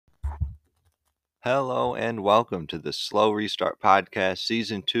Hello and welcome to the Slow Restart Podcast,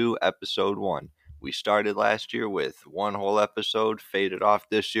 Season 2, Episode 1. We started last year with one whole episode, faded off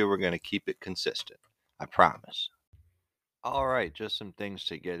this year. We're going to keep it consistent. I promise. All right, just some things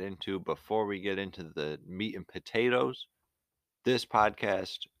to get into before we get into the meat and potatoes. This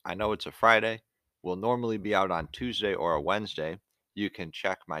podcast, I know it's a Friday, will normally be out on Tuesday or a Wednesday. You can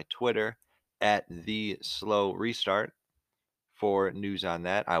check my Twitter at The Slow Restart for news on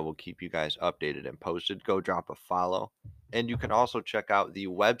that. I will keep you guys updated and posted. Go drop a follow. And you can also check out the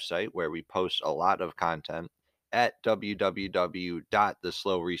website where we post a lot of content at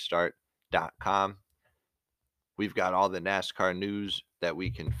www.theslowrestart.com. We've got all the NASCAR news that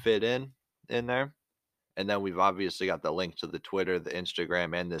we can fit in there. And then we've obviously got the link to the Twitter, the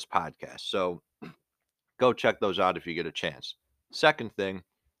Instagram, and this podcast. So go check those out if you get a chance. Second thing,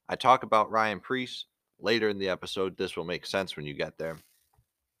 I talk about Ryan Preece later in the episode. This will make sense when you get there.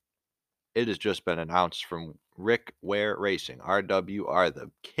 It has just been announced from Rick Ware Racing. RWR,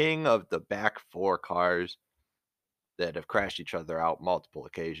 the king of the back four cars that have crashed each other out multiple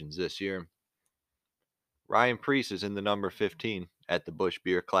occasions this year. Ryan Preece is in the number 15 at the Busch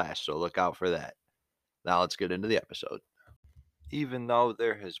Beer Clash, so look out for that. Now let's get into the episode. Even though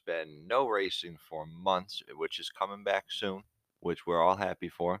there has been no racing for months, which is coming back soon, which we're all happy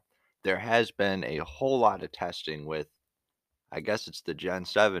for, there has been a whole lot of testing with, I guess it's the Gen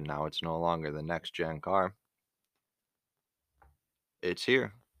 7 now. It's no longer the next gen car. It's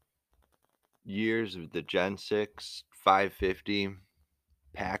here. Years of the Gen 6 550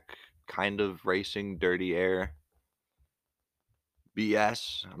 pack kind of racing, dirty air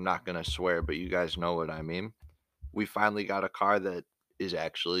BS. I'm not going to swear, but you guys know what I mean. We finally got a car that is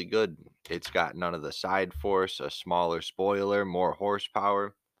actually good. It's got none of the side force, a smaller spoiler, more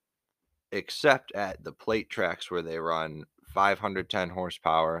horsepower, except at the plate tracks where they run 510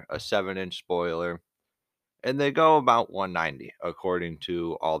 horsepower, a 7-inch spoiler, and they go about 190, according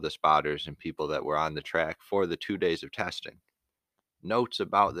to all the spotters and people that were on the track for the 2 days of testing. Notes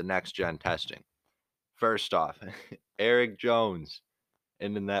about the next gen testing. First off, Eric Jones,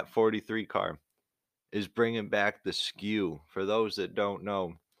 and in that 43 car, is bringing back the skew. For those that don't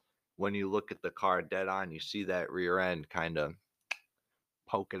know, when you look at the car dead on, you see that rear end kind of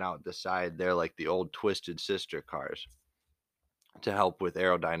poking out the side there like the old Twisted Sister cars to help with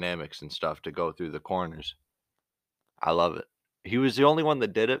aerodynamics and stuff to go through the corners. I love it. He was the only one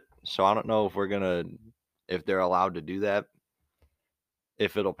that did it, so I don't know if they're allowed to do that,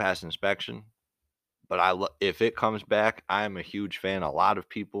 if it'll pass inspection. But if it comes back, I am a huge fan. A lot of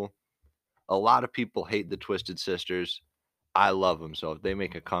people hate the Twisted Sisters. I love them. So if they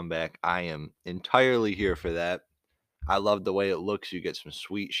make a comeback, I am entirely here for that. I love the way it looks. You get some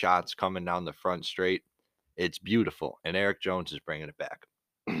sweet shots coming down the front straight. It's beautiful. And Eric Jones is bringing it back.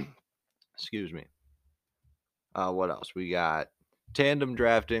 Excuse me. What else? We got tandem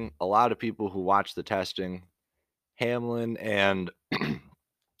drafting. A lot of people who watch the testing, Hamlin and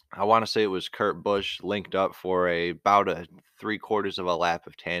I want to say it was Kurt Busch linked up for about a 3/4 of a lap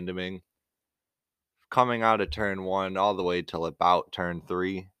of tandeming, coming out of turn 1 all the way till about turn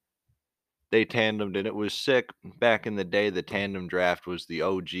 3. They tandemed and it was sick. Back in the day, the tandem draft was the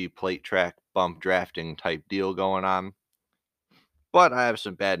OG plate track bump drafting type deal going on. But I have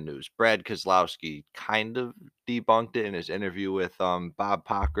some bad news. Brad Keselowski kind of debunked it in his interview with Bob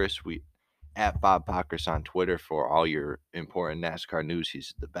Pockrass. We at Bob Pockrass on Twitter for all your important NASCAR news.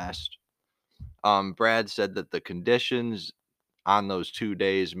 He's the best. Brad said that the conditions on those 2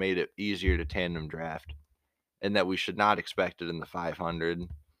 days made it easier to tandem draft, and that we should not expect it in the 500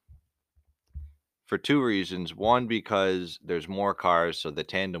 for two reasons. One, because there's more cars, so the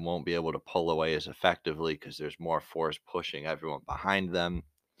tandem won't be able to pull away as effectively because there's more force pushing everyone behind them.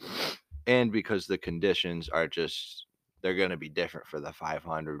 And because the conditions are they're going to be different for the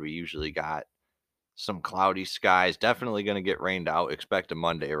 500. We usually got some cloudy skies, definitely going to get rained out. Expect a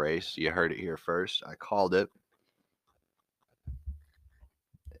Monday race. You heard it here first. I called it.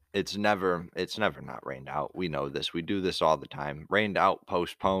 It's never not rained out. We know this. We do this all the time. Rained out,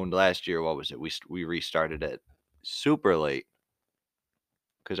 postponed. Last year, what was it? We restarted it super late.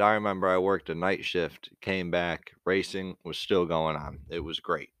 Because I remember I worked a night shift, came back, racing was still going on. It was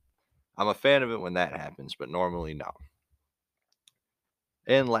great. I'm a fan of it when that happens, but normally no.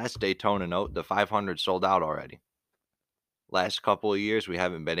 And last Daytona note, the 500 sold out already. Last couple of years, we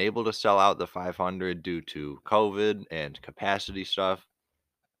haven't been able to sell out the 500 due to COVID and capacity stuff.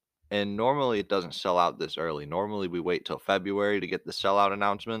 And normally it doesn't sell out this early. Normally we wait till February to get the sellout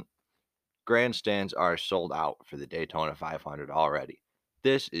announcement. Grandstands are sold out for the Daytona 500 already.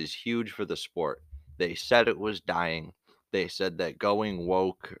 This is huge for the sport. They said it was dying. They said that going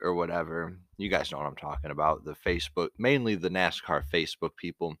woke or whatever, you guys know what I'm talking about. The Facebook, mainly the NASCAR Facebook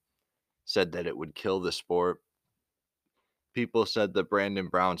people, said that it would kill the sport. People said the Brandon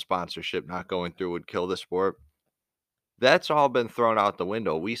Brown sponsorship not going through would kill the sport. That's all been thrown out the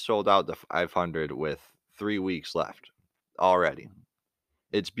window. We sold out the 500 with 3 weeks left already.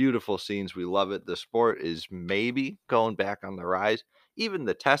 It's beautiful scenes. We love it. The sport is maybe going back on the rise. Even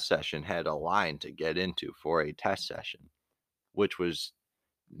the test session had a line to get into for a test session, which was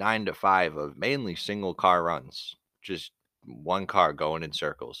 9 to 5 of mainly single car runs, just one car going in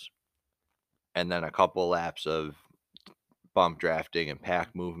circles, and then a couple laps of bump drafting and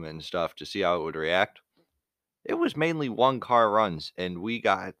pack movement and stuff to see how it would react. It was mainly one car runs, and we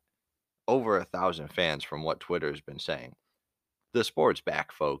got over 1,000 fans from what Twitter's been saying. The sport's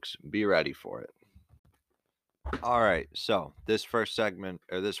back, folks. Be ready for it. All right, so this first segment,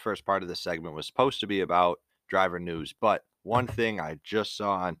 or this first part of the segment, was supposed to be about driver news, but one thing I just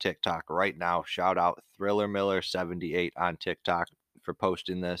saw on TikTok right now, shout out Thriller Miller 78 on TikTok for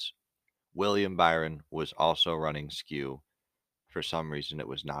posting this. William Byron was also running skew. For some reason, it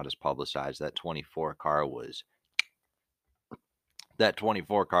was not as publicized. That 24 car was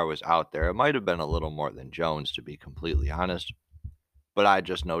out there. It might have been a little more than Jones, to be completely honest, but I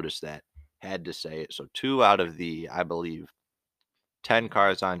just noticed that. Had to say it. So 2 out of the, I believe, 10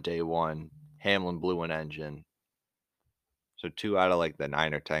 cars on day one, Hamlin blew an engine. So 2 out of like the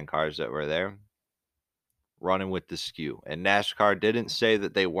 9 or 10 cars that were there running with the skew. And NASCAR didn't say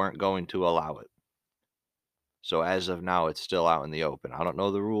that they weren't going to allow it. So as of now, it's still out in the open. I don't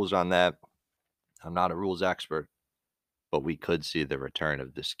know the rules on that. I'm not a rules expert, but we could see the return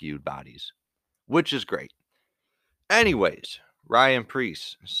of the skewed bodies, which is great. Anyways, Ryan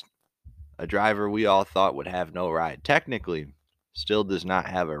Preece, a driver we all thought would have no ride, technically still does not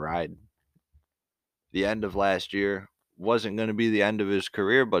have a ride. The end of last year wasn't going to be the end of his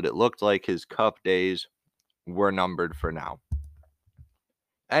career, but it looked like his cup days were numbered for now.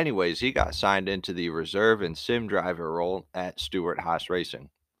 Anyways, he got signed into the reserve and sim driver role at Stewart-Haas Racing.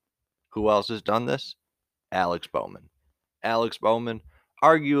 Who else has done this? Alex Bowman. Alex Bowman,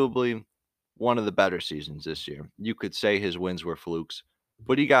 arguably one of the better seasons this year. You could say his wins were flukes,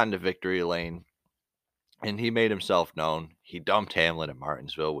 but he got into victory lane and he made himself known. He dumped Hamlin at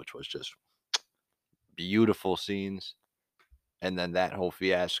Martinsville, which was just beautiful scenes. And then that whole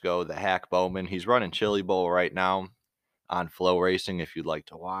fiasco, the Hack Bowman, he's running Chili Bowl right now on Flow Racing if you'd like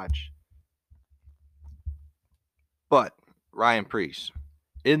to watch. But Ryan Preece,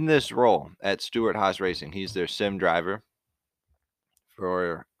 in this role at Stewart-Haas Racing, he's their sim driver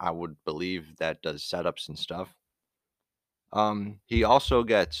for, I would believe, that does setups and stuff. He also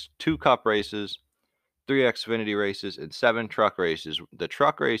gets 2 cup races, 3 Xfinity races, and 7 truck races. The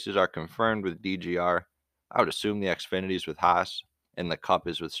truck races are confirmed with DGR. I would assume the Xfinity's with Haas, and the cup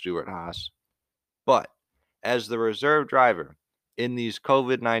is with Stewart-Haas. But as the reserve driver in these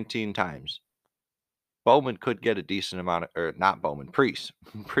COVID-19 times, Bowman could get a decent amount of, or not Bowman, Preece.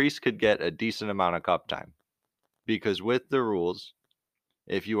 Preece could get a decent amount of cup time. Because with the rules,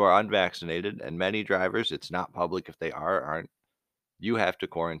 if you are unvaccinated, and many drivers, it's not public if they are or aren't, you have to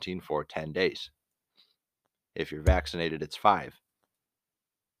quarantine for 10 days. If you're vaccinated, it's 5.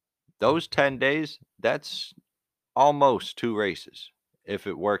 Those 10 days, that's almost 2 races. If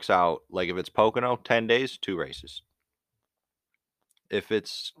it works out, like if it's Pocono, 10 days, 2 races. If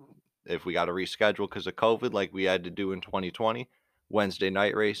we got to reschedule because of COVID, like we had to do in 2020, Wednesday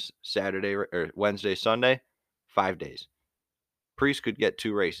night race, Saturday or Wednesday, Sunday, 5 days. Preece could get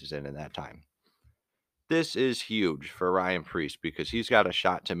 2 races in that time. This is huge for Ryan Preece because he's got a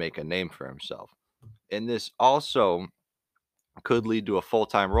shot to make a name for himself. And this also could lead to a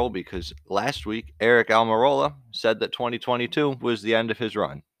full-time role because last week, Eric Almirola said that 2022 was the end of his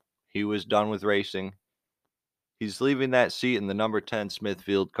run. He was done with racing. He's leaving that seat in the number 10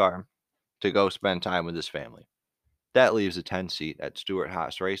 Smithfield car to go spend time with his family. That leaves a 10 seat at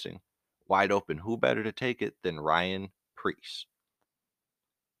Stewart-Haas Racing wide open. Who better to take it than Ryan Preece?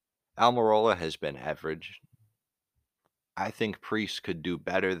 Almirola has been average. I think Preece could do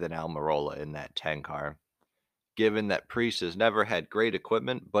better than Almirola in that 10 car, given that Preece has never had great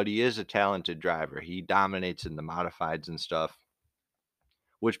equipment, but he is a talented driver. He dominates in the modifieds and stuff,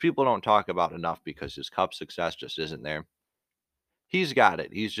 which people don't talk about enough because his cup success just isn't there. He's got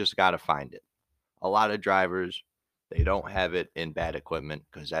it. He's just got to find it. A lot of drivers, they don't have it in bad equipment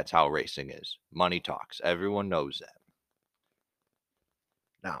because that's how racing is. Money talks. Everyone knows that.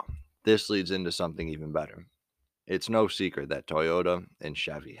 Now, this leads into something even better. It's no secret that Toyota and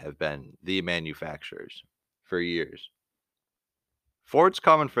Chevy have been the manufacturers for years. Ford's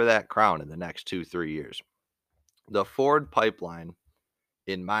coming for that crown in the next 2-3 years. The Ford pipeline,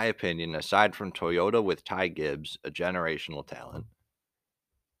 in my opinion, aside from Toyota with Ty Gibbs, a generational talent,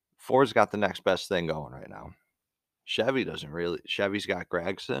 Ford's got the next best thing going right now. Chevy doesn't really. Chevy's got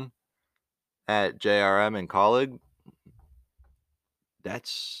Gregson at JRM and Colleague.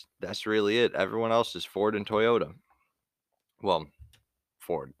 That's really it. Everyone else is Ford and Toyota. Well,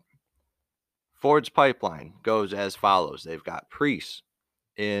 Ford. Ford's pipeline goes as follows. They've got Priest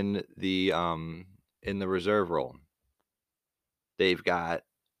in the reserve role. They've got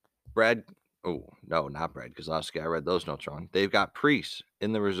Brad. Oh no, not Brad Kozlowski. I read those notes wrong. They've got Priest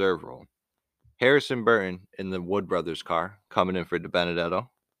in the reserve role. Harrison Burton in the Wood Brothers car coming in for DiBenedetto.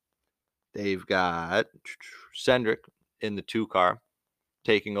 They've got Cendric in the 2 car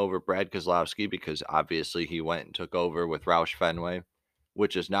taking over Brad Kozlowski because obviously he went and took over with Roush Fenway,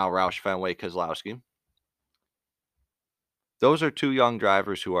 which is now Roush Fenway Kozlowski. Those are 2 young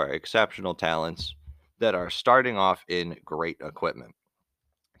drivers who are exceptional talents that are starting off in great equipment.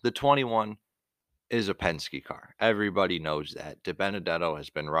 The 21 is a Penske car. Everybody knows that. DiBenedetto has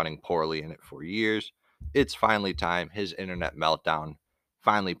been running poorly in it for years. It's finally time. His internet meltdown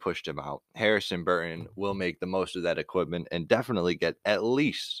finally pushed him out. Harrison Burton will make the most of that equipment and definitely get at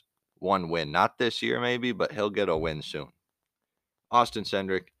least 1 win. Not this year, maybe, but he'll get a win soon. Austin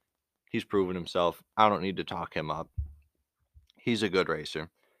Cindric, he's proven himself. I don't need to talk him up. He's a good racer.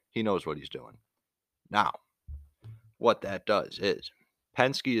 He knows what he's doing. Now, what that does is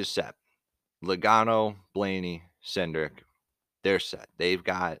Penske is set. Logano, Blaney, Cindric, they're set. They've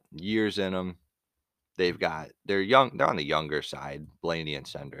got years in them. They're young. They're on the younger side, Blaney and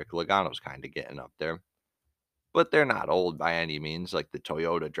Cindric. Logano's kind of getting up there, but they're not old by any means like the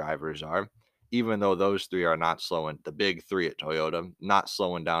Toyota drivers are, even though those 3 are not slowing. The big 3 at Toyota, not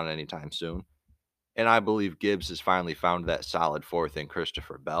slowing down anytime soon. And I believe Gibbs has finally found that solid 4th in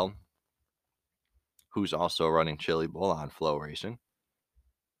Christopher Bell, who's also running Chili Bowl on Flow Racing.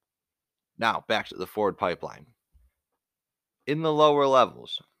 Now, back to the Ford pipeline. In the lower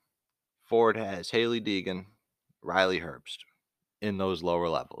levels, Ford has Haley Deegan, Riley Herbst in those lower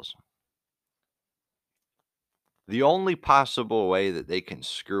levels. The only possible way that they can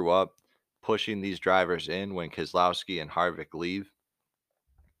screw up pushing these drivers in when Keselowski and Harvick leave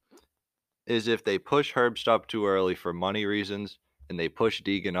is if they push Herbst up too early for money reasons and they push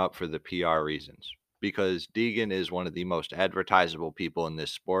Deegan up for the PR reasons. Because Deegan is one of the most advertisable people in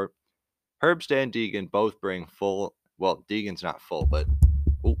this sport. Herbst and Deegan both bring full, well, Deegan's not full, but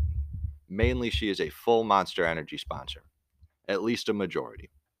mainly she is a full Monster Energy sponsor, at least a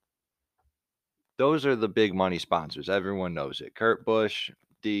majority. Those are the big money sponsors. Everyone knows it. Kurt Busch,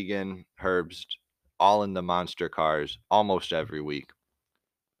 Deegan, Herbst, all in the Monster cars almost every week.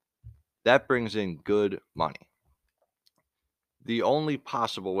 That brings in good money. The only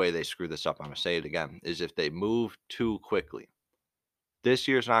possible way they screw this up, I'm going to say it again, is if they move too quickly. This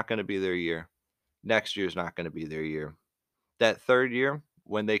year's not going to be their year. Next year's not going to be their year. That 3rd year,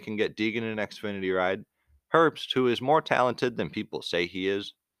 when they can get Deegan in an Xfinity ride, Herbst, who is more talented than people say he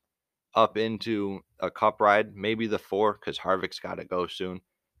is, up into a Cup ride, maybe the 4 because Harvick's got to go soon,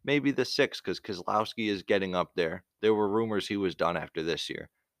 maybe the 6 because Keselowski is getting up there. There were rumors he was done after this year.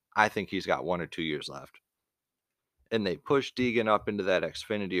 I think he's got 1 or 2 years left. And they push Deegan up into that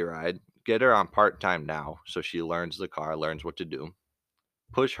Xfinity ride, get her on part-time now so she learns the car, learns what to do,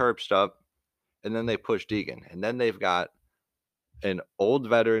 push Herbst up, and then they push Deegan. And then they've got an old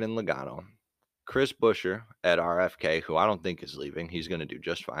veteran in Logano, Chris Buescher at RFK, who I don't think is leaving. He's going to do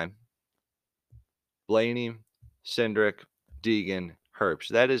just fine. Blaney, Cindric, Deegan, Herbst.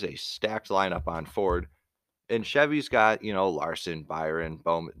 That is a stacked lineup on Ford. And Chevy's got, Larson, Byron,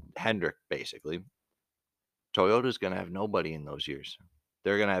 Bowman, Hendrick, basically. Toyota's going to have nobody in those years.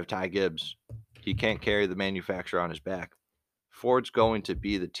 They're going to have Ty Gibbs. He can't carry the manufacturer on his back. Ford's going to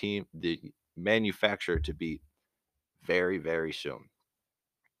be the manufacturer to beat very, very soon.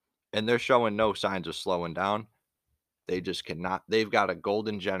 And they're showing no signs of slowing down. They just cannot. They've got a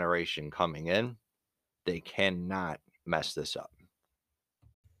golden generation coming in. They cannot mess this up.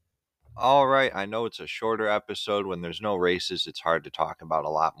 All right, I know it's a shorter episode. When there's no races, it's hard to talk about a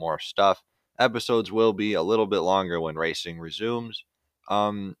lot more stuff. Episodes will be a little bit longer when racing resumes.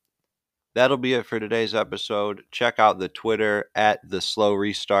 That'll be it for today's episode. Check out the Twitter at The Slow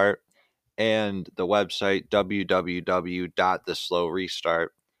Restart and the website www.theslowrestart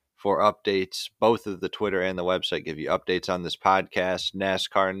for updates. Both of the Twitter and the website give you updates on this podcast,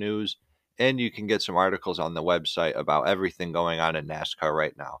 NASCAR news, and you can get some articles on the website about everything going on in NASCAR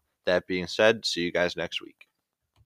right now. That being said, see you guys next week.